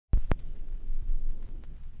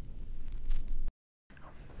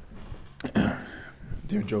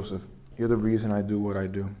Dear Joseph, you're the reason I do what I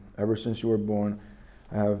do. Ever since you were born,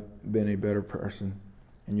 I have been a better person,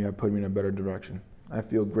 and you have put me in a better direction. I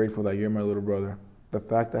feel grateful that you're my little brother. The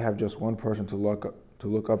fact that I have just one person to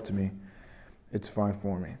look up to me, it's fine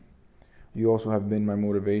for me. You also have been my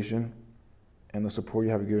motivation, and the support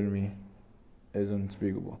you have given me is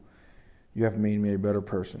unspeakable. You have made me a better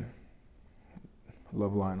person.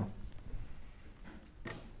 Love, Lionel.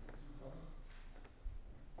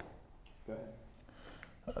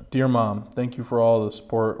 Dear Mom, thank you for all the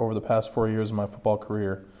support over the past 4 years of my football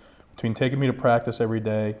career. Between taking me to practice every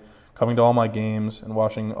day, coming to all my games, and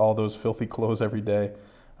washing all those filthy clothes every day,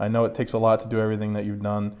 I know it takes a lot to do everything that you've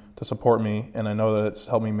done to support me, and I know that it's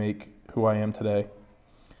helped me make who I am today.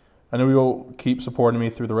 I know you will keep supporting me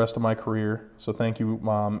through the rest of my career, so thank you,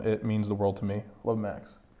 Mom. It means the world to me. Love,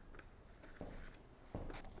 Max.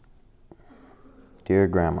 Dear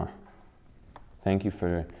Grandma, thank you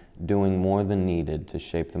for doing more than needed to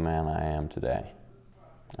shape the man I am today.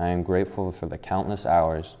 I am grateful for the countless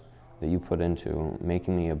hours that you put into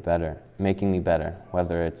making me better,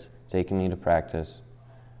 whether it's taking me to practice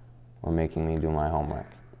or making me do my homework.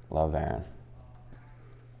 Love, Aaron.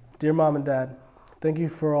 Dear Mom and Dad, thank you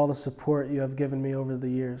for all the support you have given me over the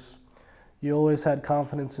years. You always had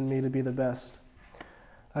confidence in me to be the best.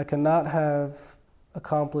 I could not have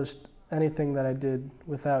accomplished anything that I did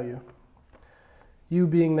without you. You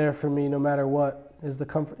being there for me no matter what is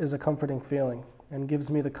a comforting feeling and gives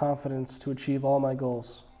me the confidence to achieve all my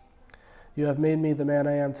goals. You have made me the man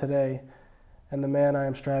I am today and the man I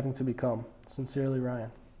am striving to become. Sincerely, Ryan.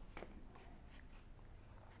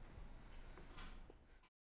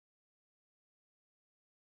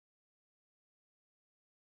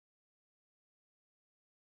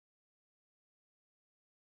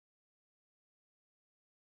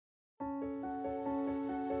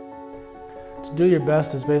 To do your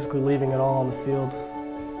best is basically leaving it all on the field,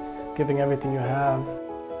 giving everything you have.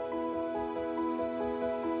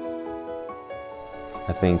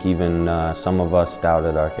 I think even some of us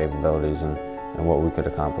doubted our capabilities and what we could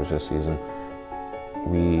accomplish this season.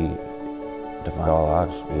 We defied all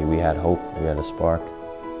odds. We had hope, we had a spark.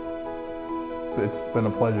 It's been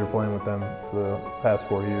a pleasure playing with them for the past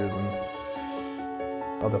 4 years, and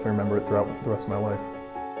I'll definitely remember it throughout the rest of my life.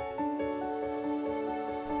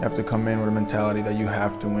 You have to come in with a mentality that you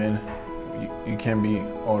have to win. You can't be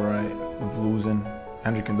all right with losing.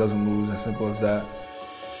 Hendricken doesn't lose, as simple as that.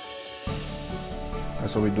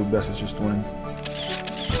 That's what we do best, is just win.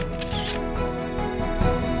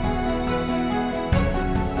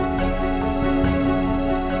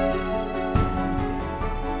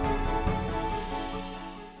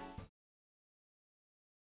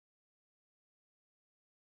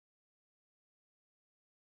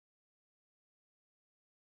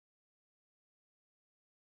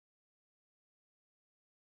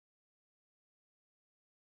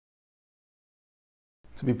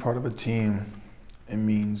 To be part of a team, it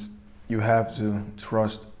means you have to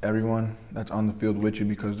trust everyone that's on the field with you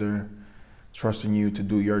because they're trusting you to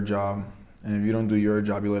do your job. And if you don't do your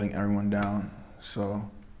job, you're letting everyone down. So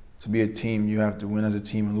to be a team, you have to win as a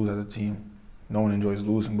team and lose as a team. No one enjoys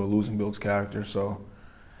losing, but losing builds character. So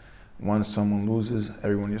once someone loses,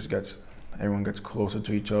 everyone gets closer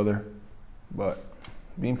to each other. But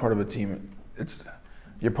being part of a team,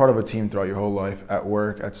 you're part of a team throughout your whole life, at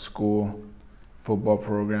work, at school, football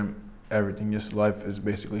program, everything. Just life is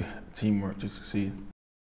basically teamwork to succeed.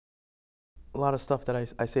 A lot of stuff that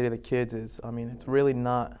I say to the kids is, I mean, it's really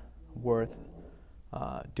not worth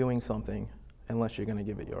doing something unless you're going to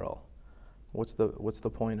give it your all. What's the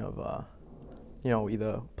point of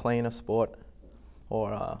either playing a sport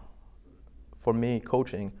or for me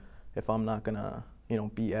coaching if I'm not going to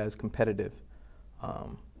be as competitive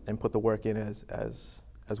and put the work in as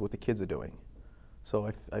what the kids are doing.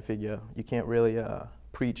 So I figure you can't really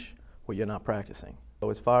preach what you're not practicing.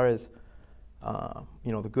 So as far as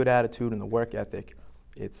the good attitude and the work ethic,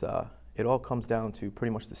 it all comes down to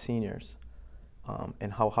pretty much the seniors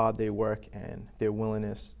and how hard they work and their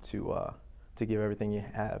willingness to give everything you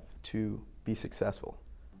have to be successful.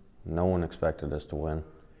 No one expected us to win.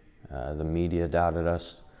 The media doubted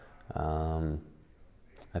us.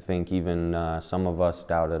 I think even some of us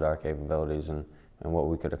doubted our capabilities and what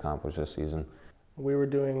we could accomplish this season. We were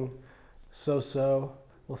doing so-so.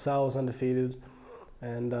 LaSalle was undefeated,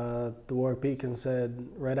 and the Warwick Beacon said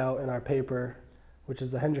right out in our paper, which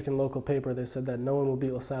is the Hendricken local paper, they said that no one will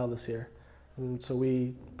beat LaSalle this year. And so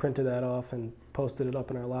we printed that off and posted it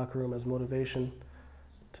up in our locker room as motivation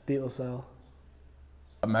to beat LaSalle.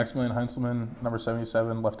 Maximilian Heinzelman, number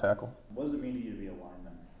 77, left tackle. What does it mean to you to be a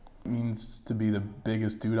lineman? It means to be the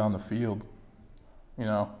biggest dude on the field.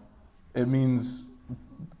 It means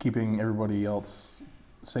keeping everybody else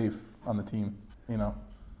safe on the team, you know.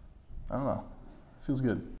 I don't know. Feels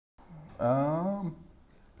good. Got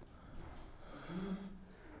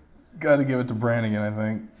to give it to Brannigan, I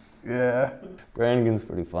think. Yeah. Brannigan's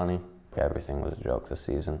pretty funny. Everything was a joke this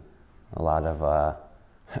season. A lot of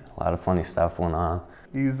funny stuff went on.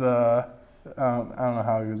 He's I don't know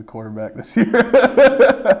how he was a quarterback this year.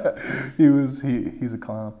 He's a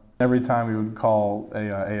clown. Every time we would call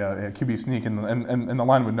a QB sneak, and the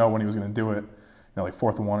line would know when he was going to do it, like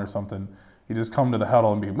 4th and 1 or something. He'd just come to the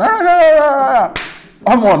huddle and be,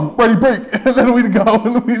 on one, ready, break, and then we'd go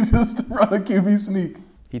and we'd just run a QB sneak.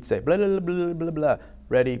 He'd say, blah, blah, blah, blah, blah,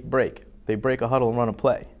 ready, break. They break a huddle and run a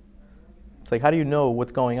play. It's like, how do you know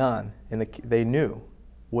what's going on? And they knew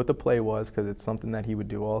what the play was because it's something that he would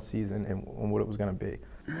do all season and what it was going to be.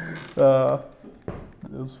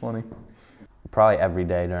 It was funny. Probably every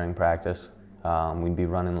day during practice, we'd be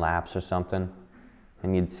running laps or something,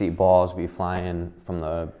 and you'd see balls be flying from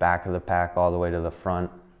the back of the pack all the way to the front,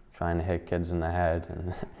 trying to hit kids in the head. And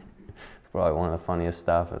it's probably one of the funniest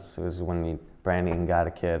stuff. It was when Brannigan got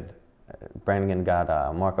a kid. Brannigan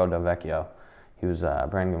got Marco Del Vecchio.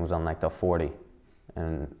 Brannigan was on like the 40,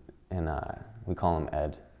 and we call him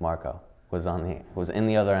Ed. Marco was in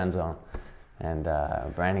the other end zone, and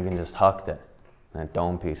Brannigan just hucked it. And it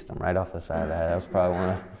dome pieced him right off the side of the head. That was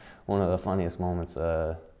probably one of the funniest moments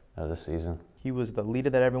of the season. He was the leader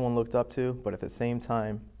that everyone looked up to, but at the same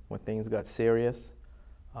time, when things got serious,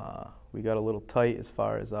 we got a little tight as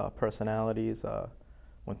far as personalities.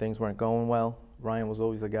 When things weren't going well, Ryan was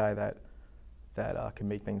always the guy that could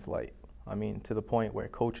make things light. I mean, to the point where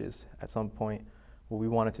coaches, at some point, when we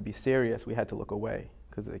wanted to be serious, we had to look away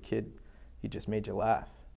because the kid, he just made you laugh.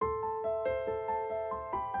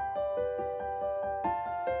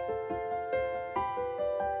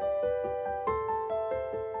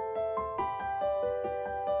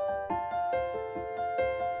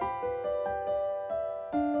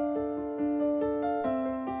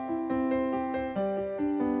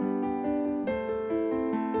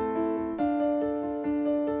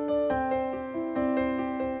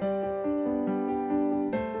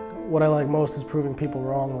 What I like most is proving people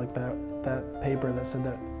wrong, like that paper that said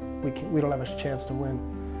that we don't have a chance to win.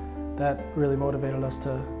 That really motivated us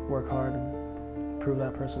to work hard and prove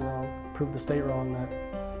that person wrong, prove the state wrong that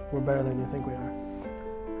we're better than you think we are.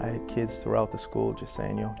 I had kids throughout the school just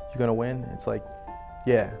saying, you're gonna win? It's like,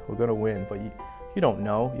 yeah, we're gonna win, but you don't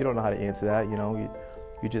know. You don't know how to answer that,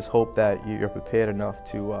 You just hope that you're prepared enough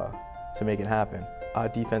to make it happen. Our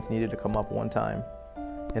defense needed to come up one time,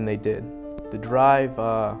 and they did. The drive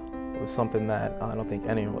was something that I don't think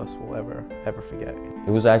any of us will ever forget. It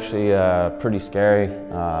was actually pretty scary.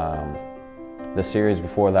 The series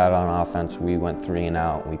before that on offense, we went 3 and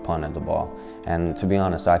out, we punted the ball. And to be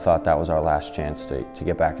honest, I thought that was our last chance to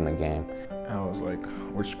get back in the game. I was like,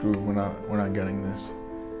 we're screwed, we're not getting this.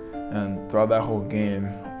 And throughout that whole game,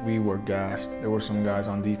 we were gassed. There were some guys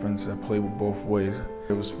on defense that played with both ways.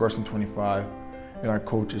 It was 1st and 25, and our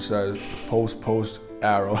coach just says, post,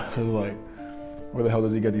 arrow. I was like, where the hell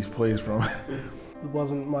does he get these plays from? It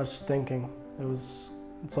wasn't much thinking. It's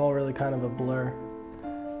all really kind of a blur.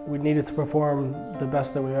 We needed to perform the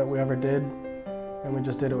best that we ever did, and we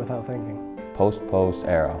just did it without thinking. Post,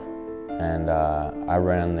 arrow. And I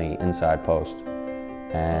ran the inside post.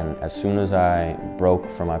 And as soon as I broke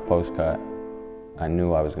from my post cut, I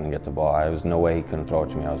knew I was going to get the ball. There was no way he couldn't throw it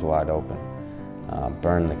to me. I was wide open.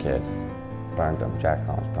 Burned the kid. Burned him. Jack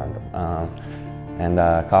Collins burned him. And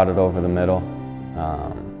caught it over the middle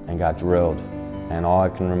and got drilled. And all I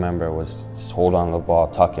can remember was just hold on to the ball,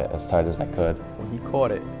 tuck it as tight as I could. When he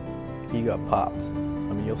caught it, he got popped. I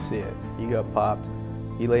mean, you'll see it. He got popped.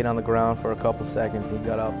 He laid on the ground for a couple seconds, and he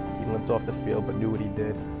got up. He limped off the field, but knew what he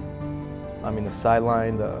did. I mean, the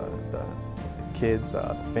sideline, the kids,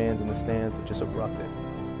 the fans in the stands, it just erupted.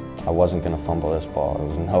 I wasn't going to fumble this ball. There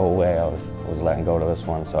was no way I was letting go to this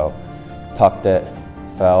one. So tucked it,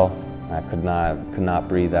 fell. I could not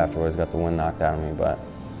breathe afterwards, got the wind knocked out of me, but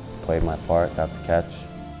played my part, got the catch,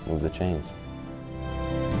 moved the chains.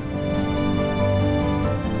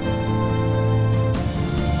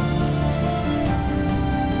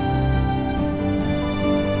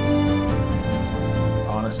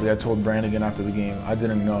 Honestly, I told Brannigan after the game, I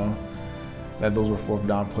didn't know that those were 4th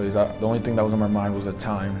down plays. The only thing that was on my mind was the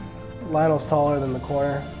time. Lionel's taller than the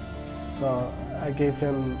corner, so I gave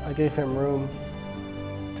him room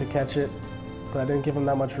to catch it, but I didn't give him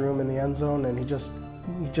that much room in the end zone, and he just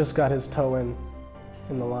got his toe in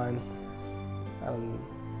the line.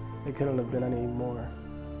 It couldn't have been any more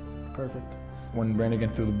perfect. When Brannigan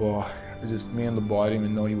threw the ball, it was just me and the ball. I didn't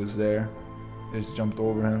even know he was there. I just jumped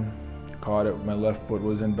over him, caught it, my left foot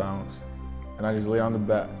was in bounds. And I just laid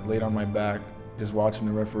on my back, just watching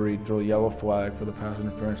the referee throw a yellow flag for the pass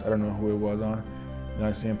interference. I don't know who it was on. And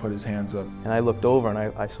I see him put his hands up. And I looked over and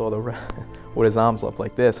I saw the ref with his arms up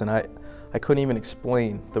like this, and I couldn't even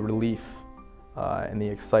explain the relief and the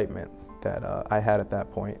excitement that I had at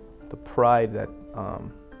that point. The pride that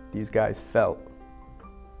these guys felt,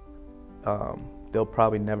 they'll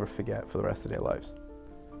probably never forget for the rest of their lives.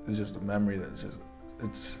 It's just a memory that's just,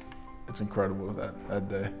 it's incredible that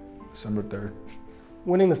day, December 3rd.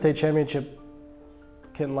 Winning the state championship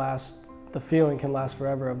can last, the feeling can last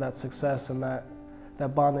forever of that success and that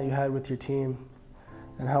bond that you had with your team,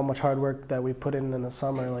 and how much hard work that we put in the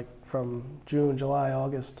summer, like from June, July,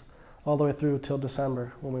 August, all the way through till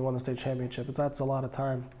December when we won the state championship. That's a lot of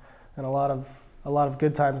time, and a lot of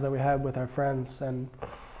good times that we had with our friends, and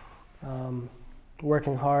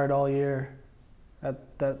working hard all year.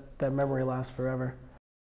 That memory lasts forever.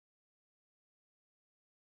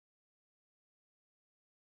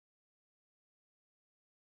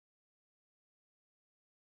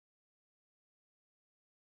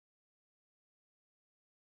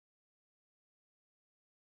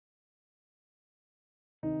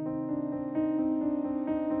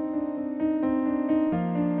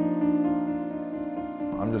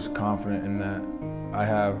 I'm just confident in that I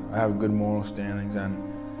have good moral standings and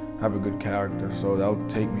have a good character, so that'll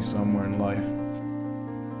take me somewhere in life.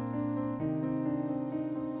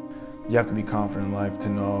 You have to be confident in life to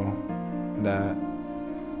know that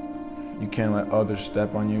you can't let others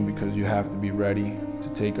step on you, because you have to be ready to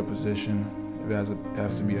take a position. If it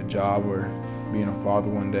has to be a job or being a father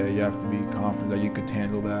one day, you have to be confident that you could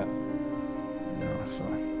handle that. You know, so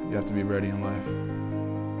you have to be ready in life.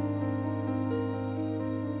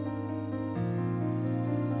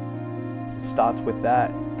 It starts with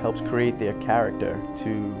that, helps create their character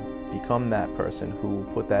to become that person who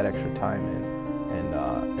put that extra time in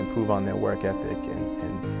and improve on their work ethic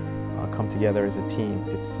and come together as a team.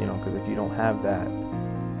 It's, you know, because if you don't have that,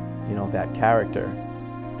 you know, that character,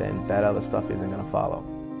 then that other stuff isn't going to follow.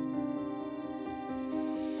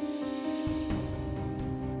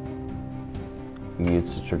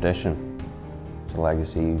 It's a tradition. It's a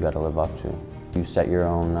legacy you got to live up to. You set your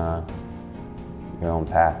own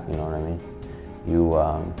path. You know what I mean?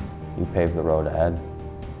 You pave the road ahead.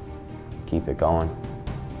 Keep it going.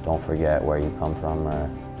 Don't forget where you come from or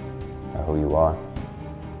who you are.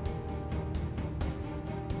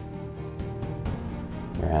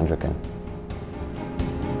 You're Hendricken.